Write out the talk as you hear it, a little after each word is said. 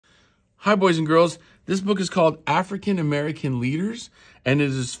Hi, boys and girls. This book is called African American Leaders, and it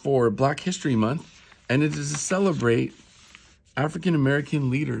is for Black History Month, and it is to celebrate African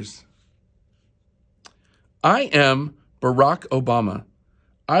American leaders. I am Barack Obama.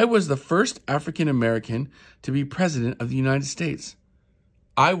 I was the first African American to be president of the United States.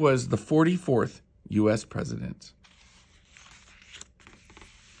 I was the 44th U.S. president.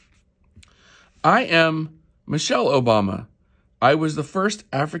 I am Michelle Obama. I was the first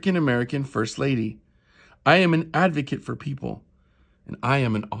African American First Lady. I am an advocate for people, and I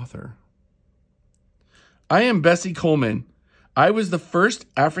am an author. I am Bessie Coleman. I was the first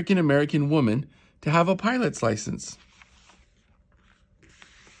African American woman to have a pilot's license.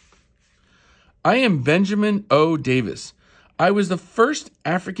 I am Benjamin O. Davis. I was the first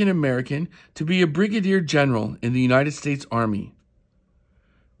African American to be a brigadier general in the United States Army.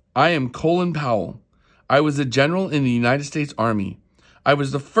 I am Colin Powell. I was a general in the United States Army. I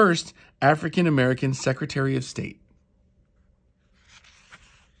was the first African American Secretary of State.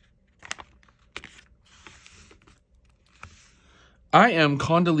 I am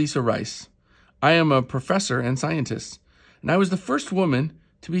Condoleezza Rice. I am a professor and scientist, and I was the first woman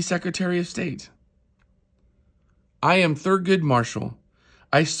to be Secretary of State. I am Thurgood Marshall.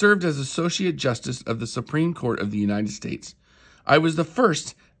 I served as Associate Justice of the Supreme Court of the United States. I was the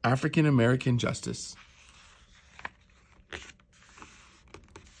first African American justice.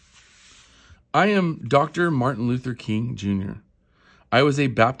 I am Dr. Martin Luther King, Jr. I was a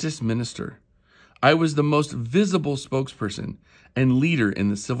Baptist minister. I was the most visible spokesperson and leader in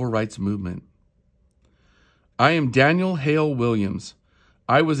the civil rights movement. I am Daniel Hale Williams.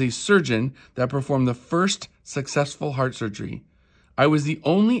 I was a surgeon that performed the first successful heart surgery. I was the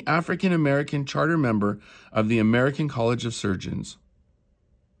only African American charter member of the American College of Surgeons.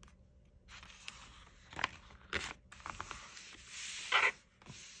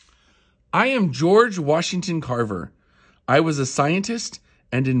 I am George Washington Carver. I was a scientist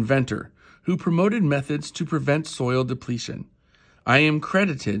and inventor who promoted methods to prevent soil depletion. I am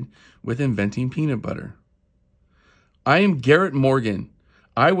credited with inventing peanut butter. I am Garrett Morgan.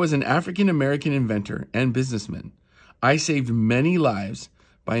 I was an African American inventor and businessman. I saved many lives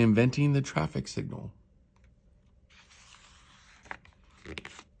by inventing the traffic signal.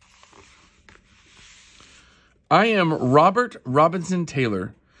 I am Robert Robinson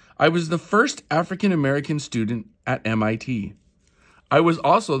Taylor. I was the first African American student at MIT. I was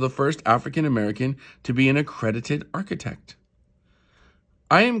also the first African American to be an accredited architect.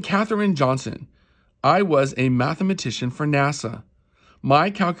 I am Katherine Johnson. I was a mathematician for NASA. My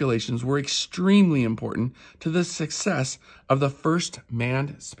calculations were extremely important to the success of the first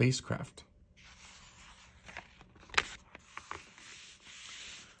manned spacecraft.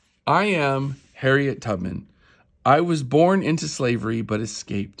 I am Harriet Tubman. I was born into slavery but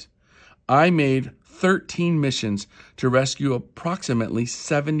escaped. I made 13 missions to rescue approximately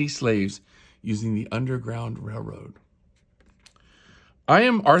 70 slaves using the Underground Railroad. I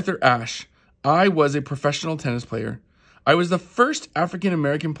am Arthur Ashe. I was a professional tennis player. I was the first African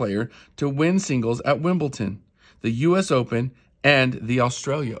American player to win singles at Wimbledon, the U.S. Open, and the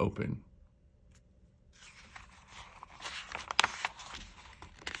Australia Open.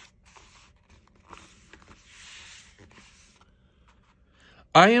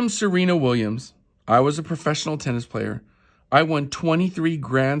 I am Serena Williams. I was a professional tennis player. I won 23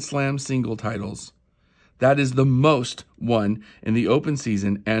 Grand Slam single titles. That is the most won in the Open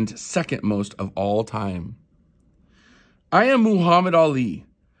season and second most of all time. I am Muhammad Ali.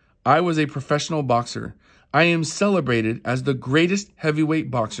 I was a professional boxer. I am celebrated as the greatest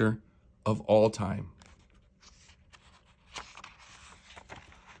heavyweight boxer of all time.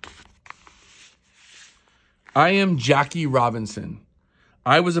 I am Jackie Robinson.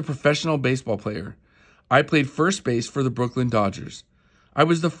 I was a professional baseball player. I played first base for the Brooklyn Dodgers. I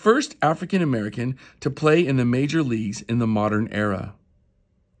was the first African American to play in the major leagues in the modern era.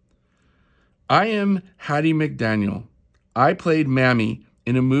 I am Hattie McDaniel. I played Mammy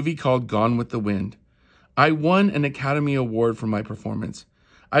in a movie called Gone with the Wind. I won an Academy Award for my performance.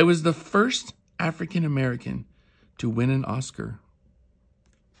 I was the first African American to win an Oscar.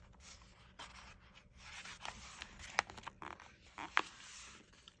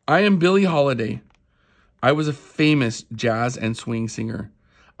 I am Billie Holiday. I was a famous jazz and swing singer.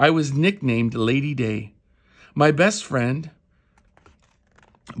 I was nicknamed Lady Day. My best friend.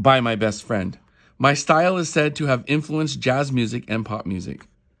 My style is said to have influenced jazz music and pop music.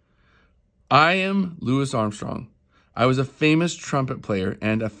 I am Louis Armstrong. I was a famous trumpet player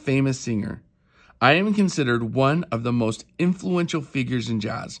and a famous singer. I am considered one of the most influential figures in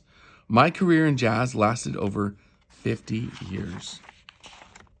jazz. My career in jazz lasted over 50 years.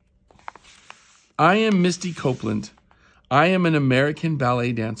 I am Misty Copeland. I am an American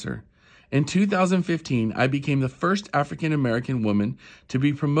ballet dancer. In 2015, I became the first African-American woman to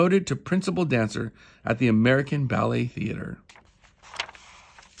be promoted to principal dancer at the American Ballet Theater.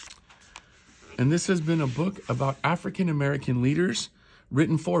 And this has been a book about African-American leaders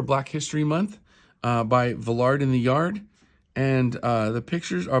written for Black History Month by Villard in the Yard. And the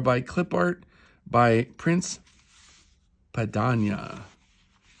pictures are by clip art by Prince Padania.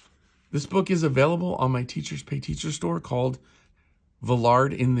 This book is available on my Teachers Pay Teacher store called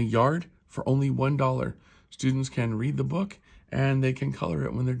Villard in the Yard for only $1. Students can read the book and they can color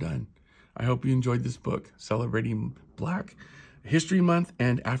it when they're done. I hope you enjoyed this book celebrating Black History Month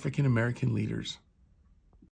and African American leaders.